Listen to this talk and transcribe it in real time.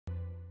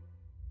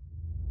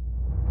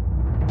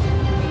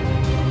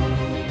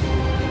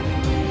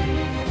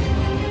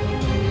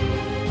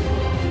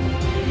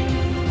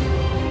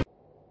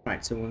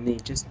Alright, so we'll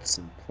need just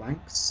some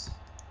planks.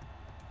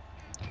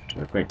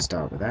 A great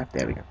start with that.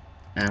 There we go.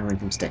 And we'll need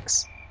some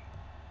sticks.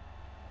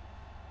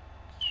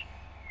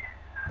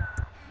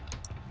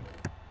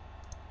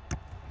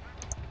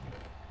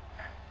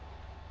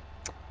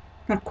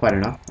 Not quite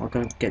enough. I'll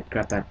go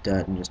grab that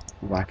dirt and just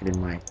whack it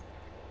in my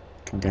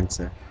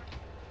condenser.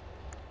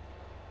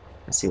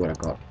 Let's see what I've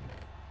got.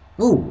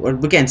 Ooh, we're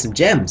getting some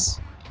gems.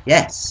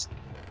 Yes.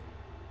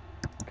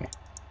 Okay.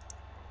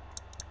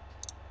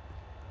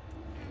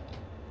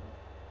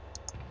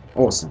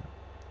 Awesome.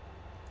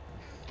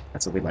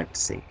 That's what we'd like to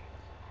see.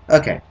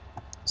 Okay.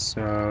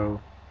 So,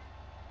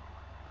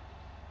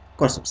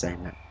 gotta stop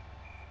saying that.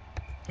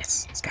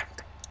 Yes,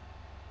 scaffolding.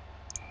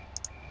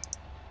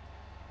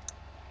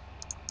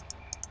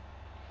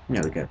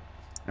 There we go.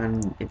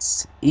 And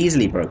it's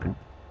easily broken.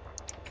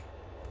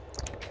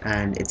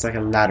 And it's like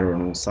a ladder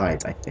on all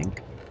sides, I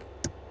think.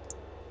 Do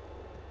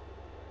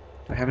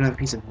I have another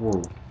piece of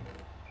wool?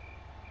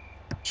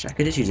 Actually, I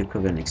could just use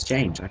equivalent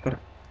exchange. I've gotta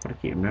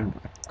keep remembering.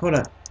 I've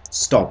gotta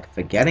stop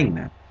forgetting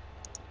that.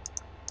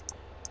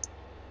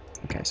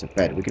 Okay, so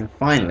bed. We can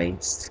finally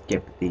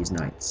skip these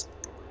nights.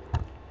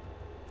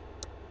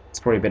 It's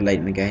probably a bit late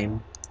in the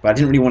game, but I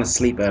didn't really want to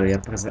sleep earlier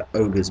because the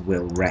ogres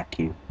will wreck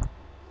you.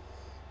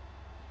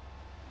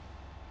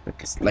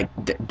 Because, like,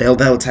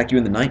 they'll attack you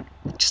in the night,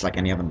 just like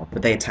any other mob,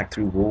 but they attack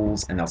through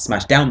walls and they'll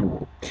smash down the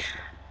wall.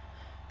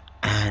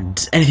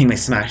 And anything they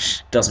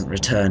smash doesn't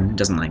return,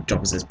 doesn't like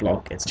drop as this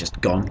block, it's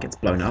just gone, gets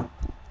blown up.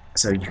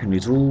 So you can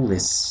lose all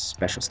this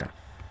special stuff.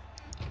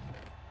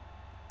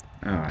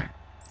 Alright.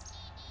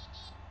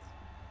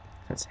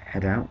 Let's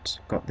head out.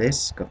 Got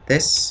this, got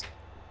this.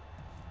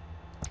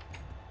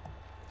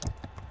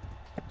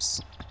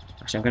 Oops.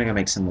 Actually, I'm going to go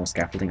make some more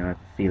scaffolding. I have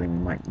a feeling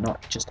we might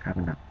not just have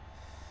enough.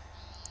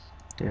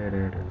 Let's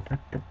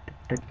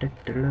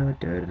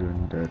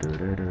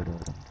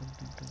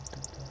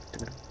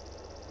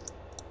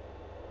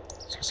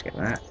just get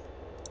that.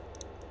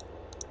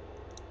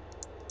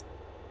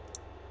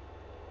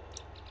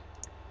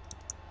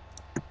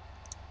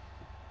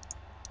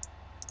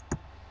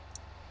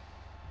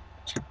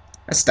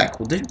 A stack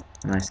will do.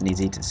 Nice and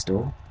easy to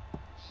store.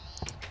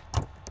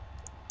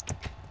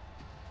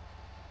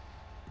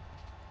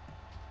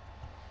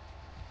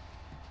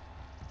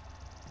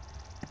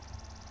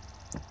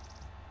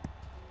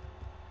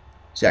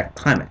 So yeah, I can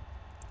climb it.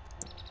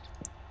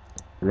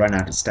 Run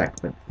out of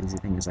stack, but the easy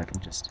thing is I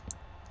can just...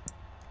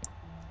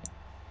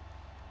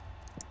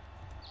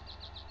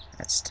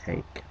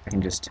 I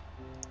can just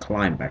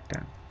climb back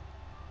down.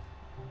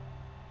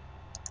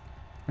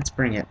 Let's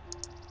bring it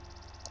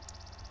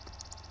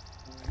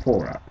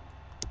 4 up.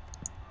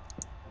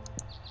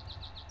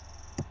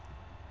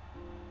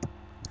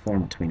 4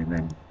 in between and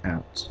then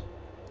out.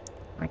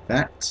 Like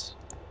that.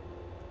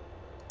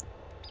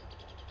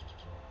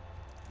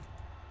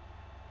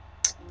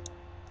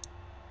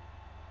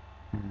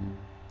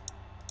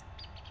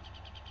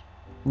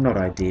 Not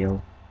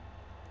ideal.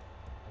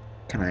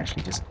 Can I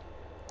actually just...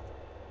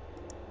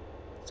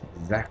 That's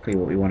exactly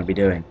what we want to be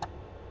doing.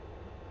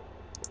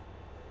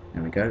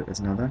 There we go, there's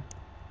another.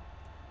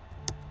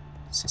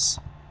 This is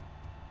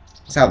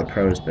how the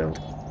pros build.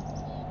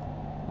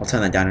 I'll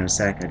turn that down in a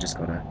sec, I just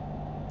gotta...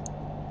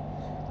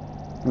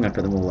 I'm gonna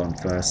put them all on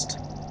first,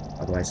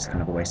 otherwise it's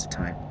kind of a waste of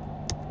time.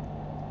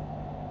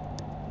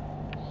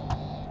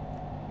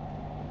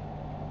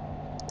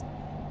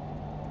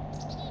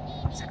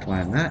 Let's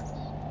climb that.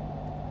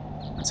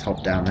 Let's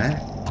hop down there.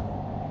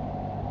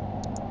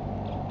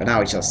 But now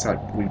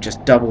we've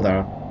just doubled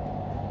our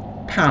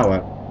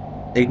power.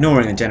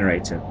 Ignoring the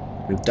generator,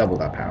 we've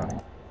doubled our power.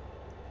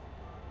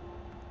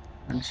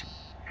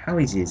 How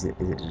easy is it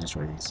to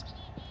destroy these?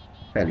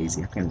 Fairly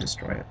easy. I'm going to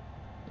destroy it.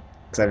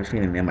 Because I have a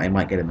feeling it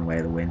might get in the way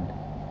of the wind.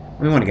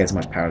 We want to get as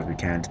much power as we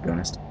can, to be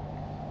honest.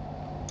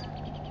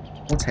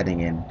 What's heading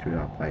in through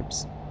our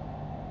pipes?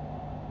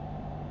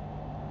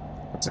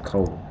 What's a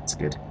coal? That's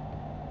good.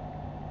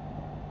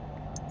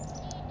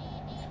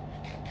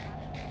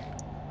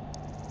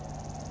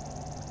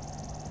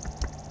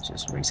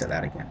 Just reset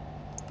that again.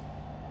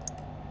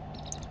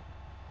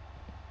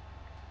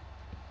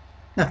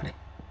 Lovely.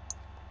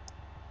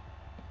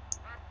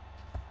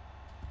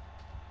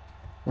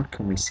 What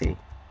can we see?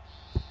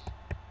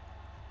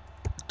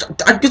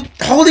 I'm just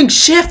holding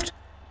shift!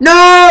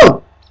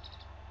 No!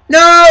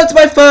 No! It's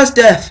my first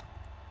death!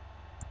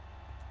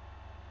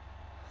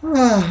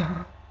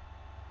 Oh.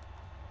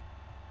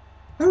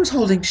 I was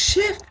holding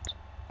shift!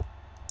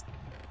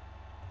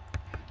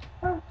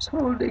 I was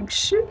holding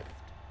shift!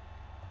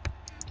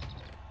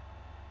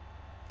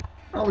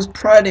 I was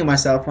priding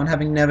myself on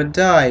having never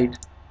died.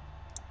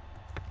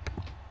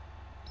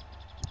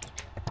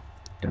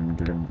 Dum,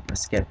 dum, dum.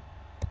 Let's get...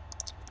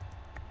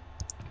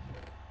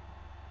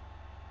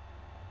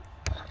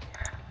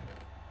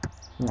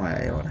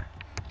 Why I oughta.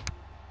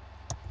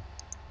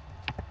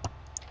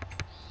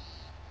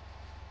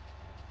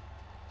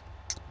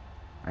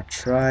 I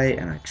try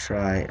and I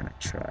try and I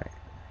try.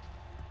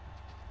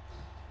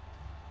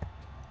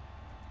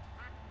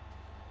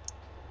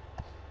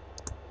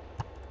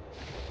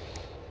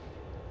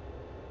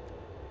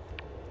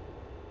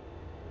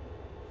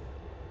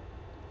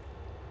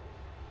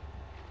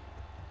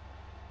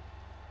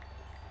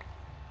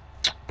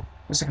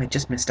 Looks like I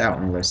just missed out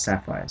on all those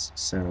sapphires,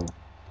 so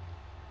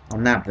I'll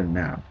nab them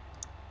now.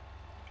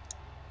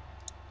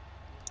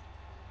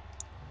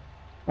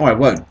 Or I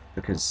won't,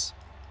 because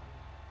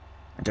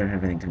I don't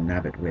have anything to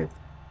nab it with.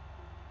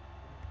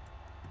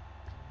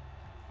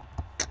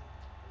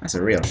 That's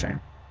a real shame.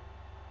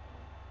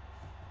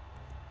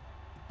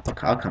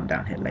 I'll come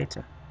down here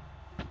later.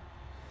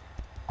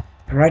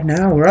 But right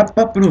now, we're up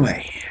and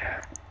away.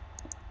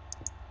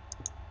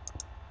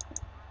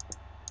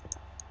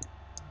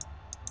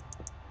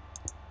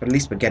 But at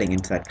least we're getting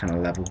into that kind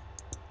of level.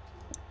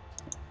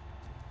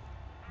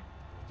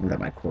 I'll let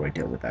my quarry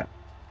deal with that.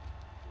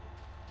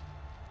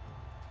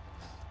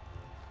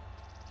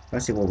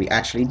 Let's see what we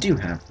actually do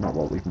have, not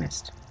what we've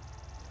missed.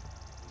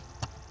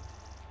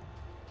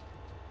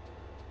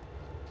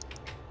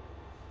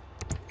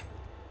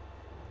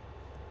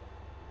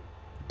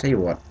 Tell you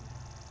what.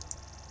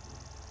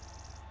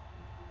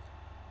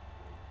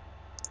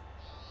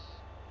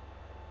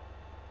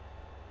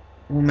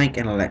 We'll make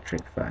an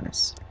electric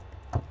furnace.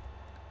 But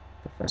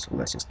first of all,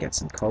 let's just get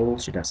some coal.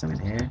 Should have some in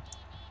here.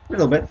 A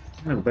little bit.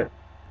 A little bit.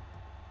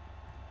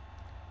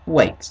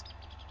 Wait.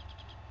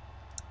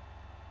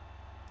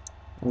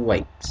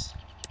 Wait.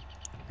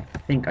 I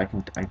think I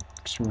can... I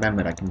just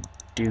remembered I can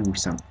do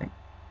something.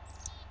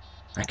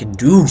 I can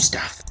do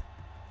stuff!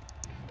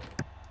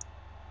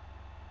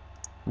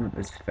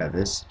 With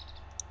feathers.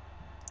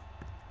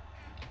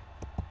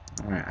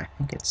 Alright, I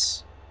think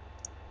it's...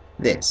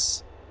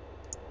 this.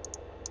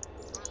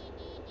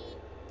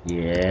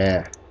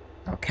 Yeah.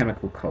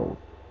 Alchemical coal.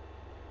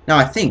 Now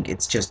I think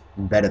it's just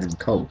better than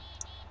coal.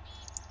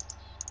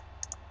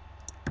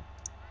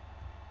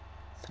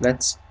 So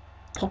let's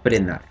pop it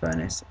in that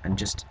furnace and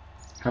just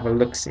have a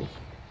look-see.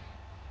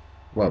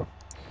 Whoa.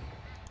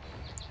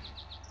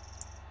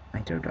 I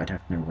don't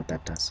know what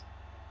that does.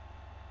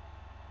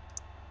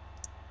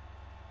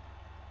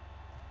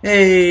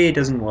 Hey, it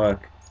doesn't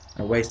work.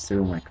 I wasted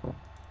all my coal.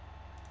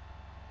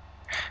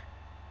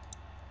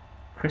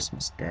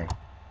 Christmas Day.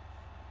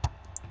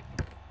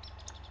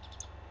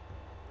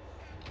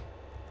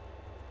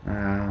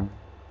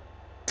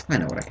 I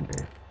know what I can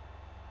do.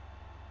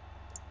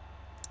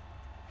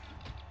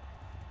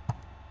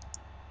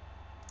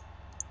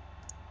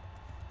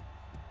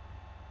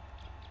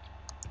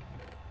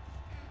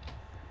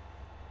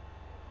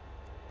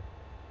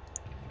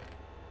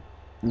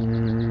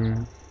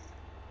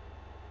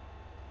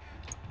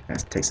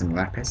 Let's take some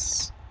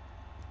lapis.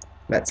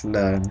 Let's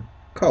learn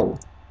coal.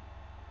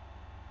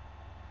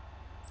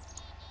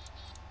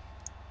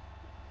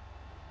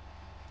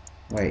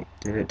 Wait,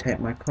 did it take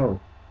my coal?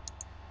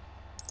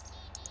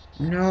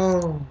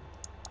 No!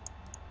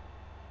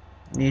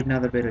 Need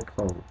another bit of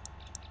coal.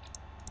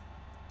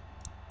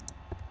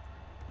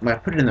 I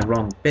put it in the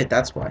wrong bit,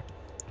 that's why.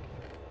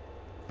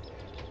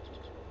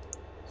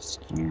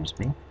 Excuse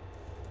me.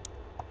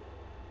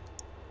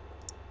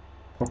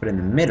 Pop it in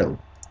the middle.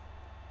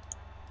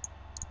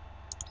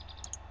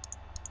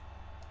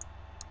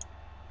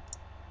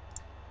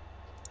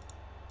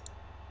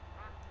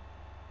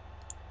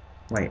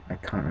 Wait, I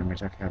can't remember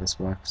exactly how this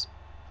works.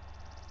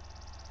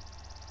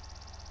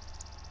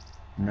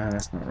 No,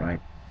 that's not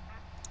right.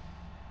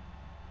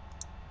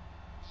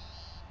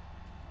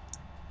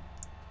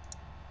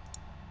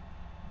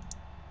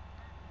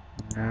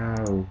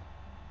 No.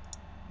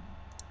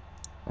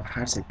 Well,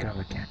 how does it go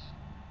again?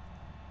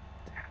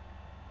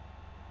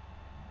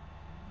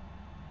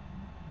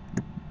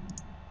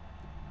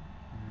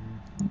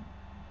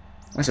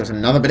 Oh, so it's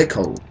another bit of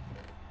coal.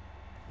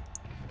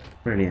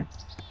 Brilliant.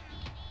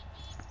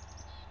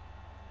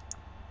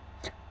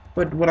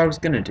 But what I was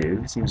going to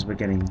do, seems we're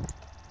getting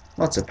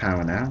lots of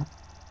power now,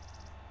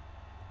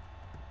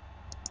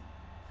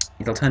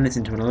 is I'll turn this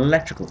into an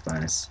electrical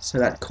furnace, so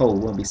that coal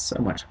won't be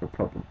so much of a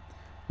problem.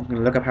 I'm going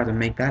to look up how to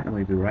make that, and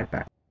we'll be right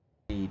back.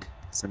 Need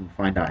some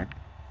refined iron.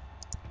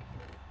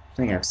 I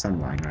think I have some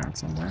lying around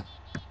somewhere.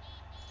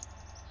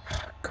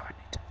 Oh, God, I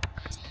need to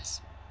organize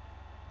this.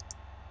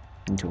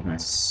 I need to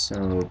organize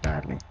so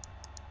badly.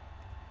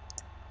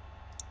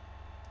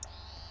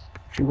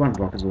 Actually, one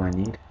block is all I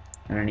need,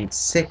 and I need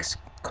 6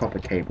 copper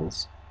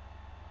cables.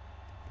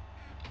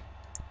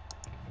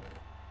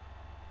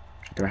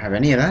 Do I have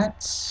any of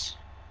that?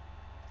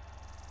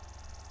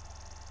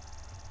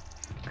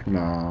 Come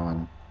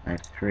on, I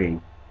have 3.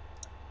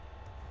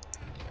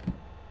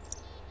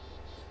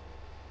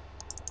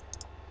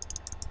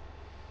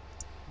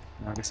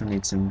 I guess I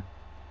need some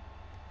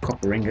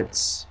copper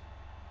ingots.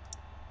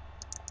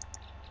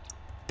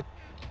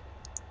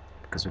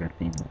 Because we're going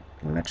to need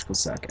an electrical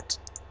circuit.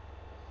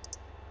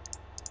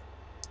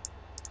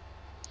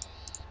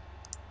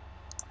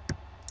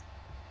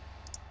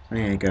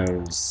 There it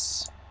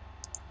goes.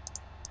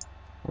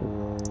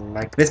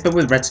 Like this, but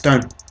with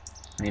redstone.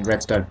 I need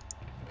redstone.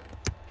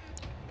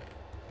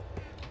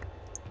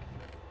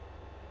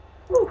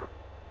 Whew.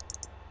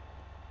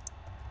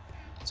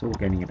 It's all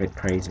getting a bit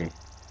crazy.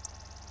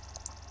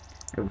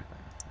 I've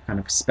kind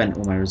of spent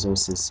all my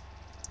resources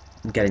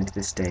on getting to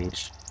this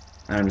stage,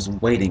 and I was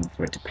waiting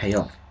for it to pay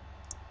off.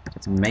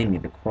 It's mainly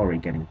the quarry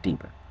getting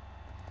deeper.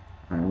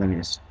 Let me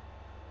just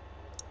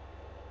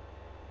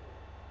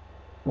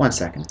 1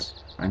 second.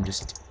 I'm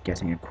just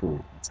getting a call.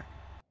 1 second.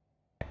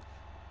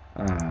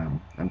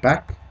 I'm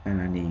back,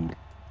 and I need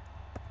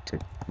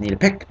a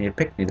pick. Need a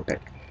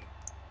pick.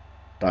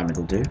 Diamond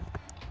will do.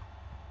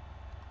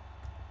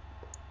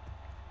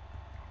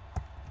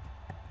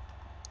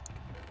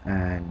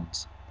 And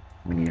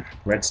we need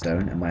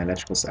redstone and my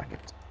electrical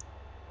circuit.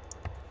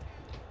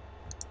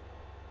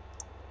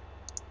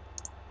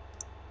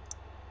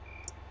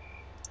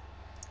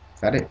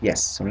 Is that it?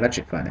 Yes, some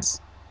electric furnace.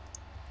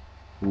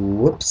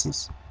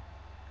 Whoopsies.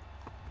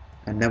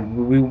 And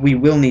then we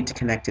will need to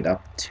connect it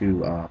up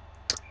to our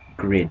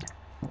grid.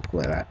 We'll call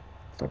it that.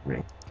 It's not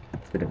really.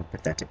 It's a bit of a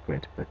pathetic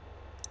grid, but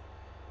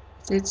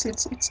it'll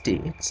do.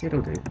 You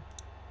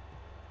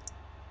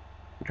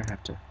don't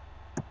have to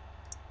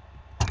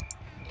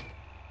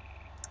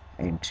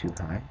aim too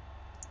high.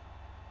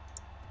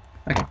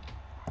 Okay.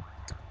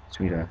 So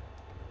we need to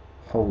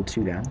hold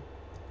 2 down.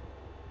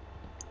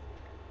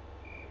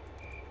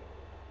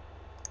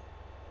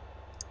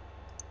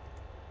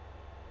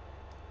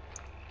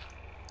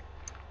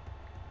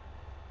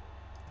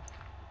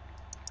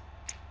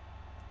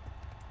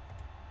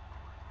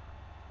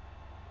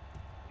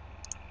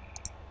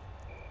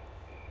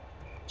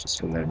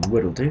 Just 11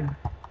 wood will do.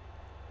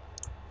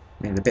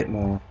 Need a bit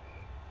more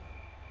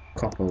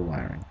copper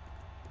wiring.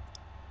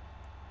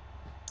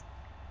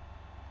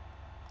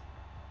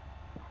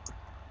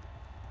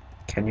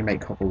 Can you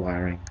make copper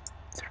wiring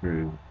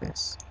through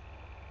this?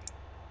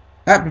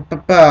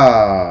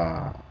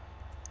 Ah,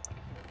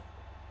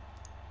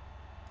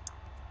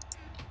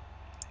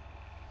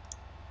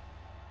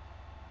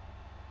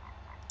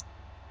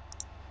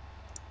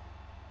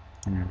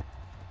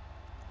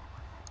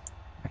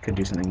 I could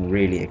do something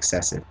really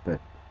excessive, but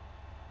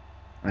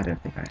I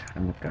don't think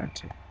I'm not going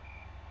to.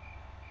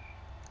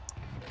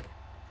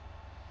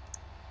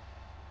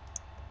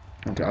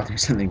 I'll do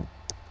something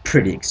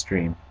pretty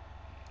extreme.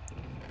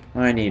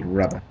 I need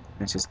rubber.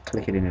 Let's just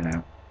click it in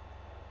and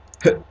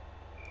out.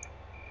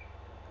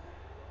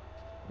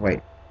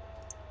 Wait.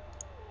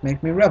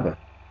 Make me rubber.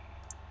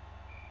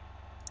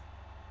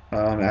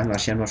 I'm not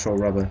sure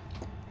rubber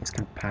is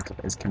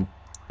compatible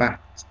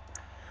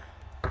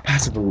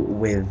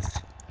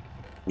with.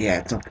 Yeah,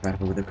 it's not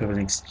compatible with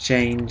equivalent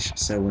exchange,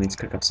 so we'll need to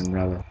cook up some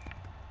rubber.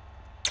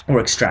 Or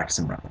extract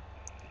some rubber.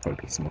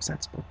 Probably it's more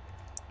sensible.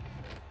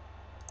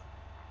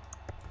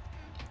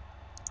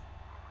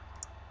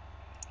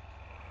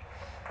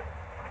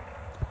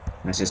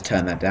 Let's just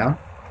turn that down.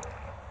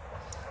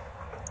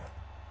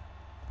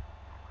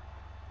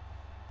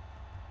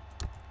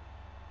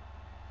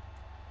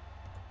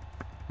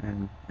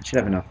 And I should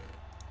have enough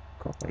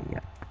copper, yeah.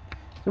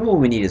 So all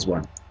we need is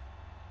 1.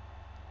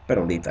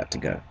 Better leave that to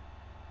go.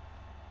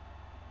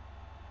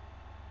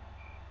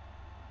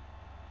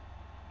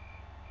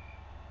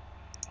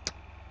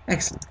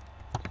 Excellent.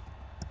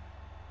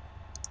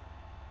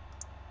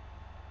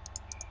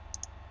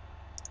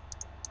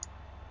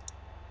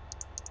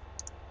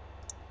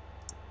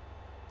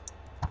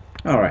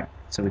 Alright,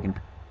 so we can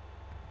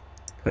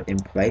put in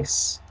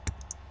place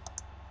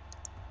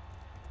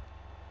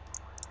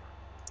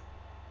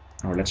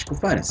our electrical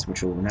furnace,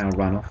 which will now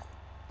run off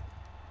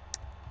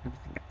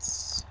everything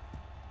else.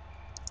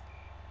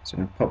 So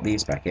I'm going to pop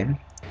these back in.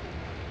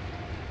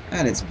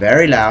 And it's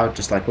very loud,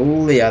 just like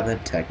all the other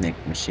Technic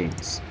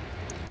machines.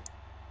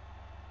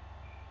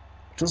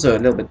 It's also a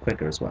little bit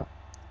quicker as well.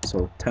 So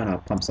we'll turn our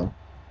pumps on.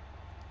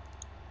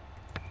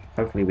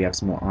 Hopefully we have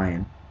some more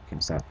iron we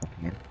can start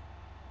pumping in.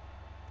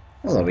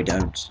 Although we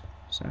don't,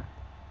 so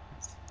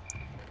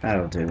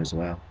that'll do as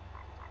well.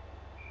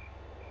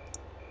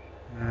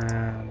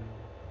 I'll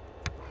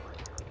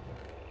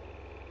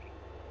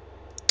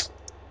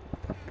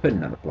put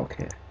another block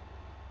here.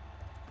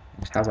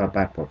 How's our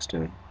back box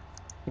doing?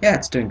 Yeah,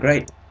 it's doing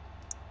great.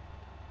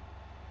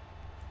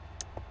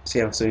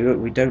 So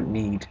we don't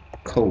need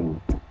coal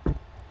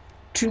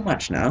too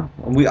much now.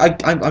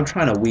 I'm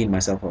trying to wean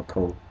myself off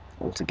coal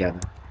altogether,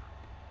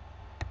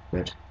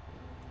 but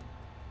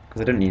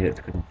because I don't need it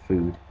for cooking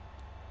food,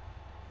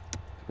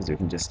 because we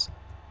can just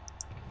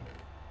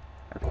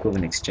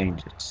equivalent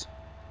exchange it.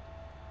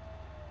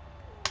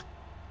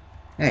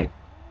 Hey,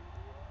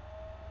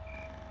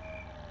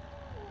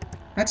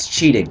 that's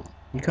cheating.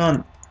 You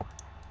can't.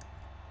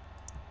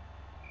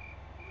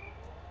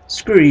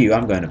 Screw you.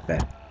 I'm going to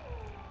bed.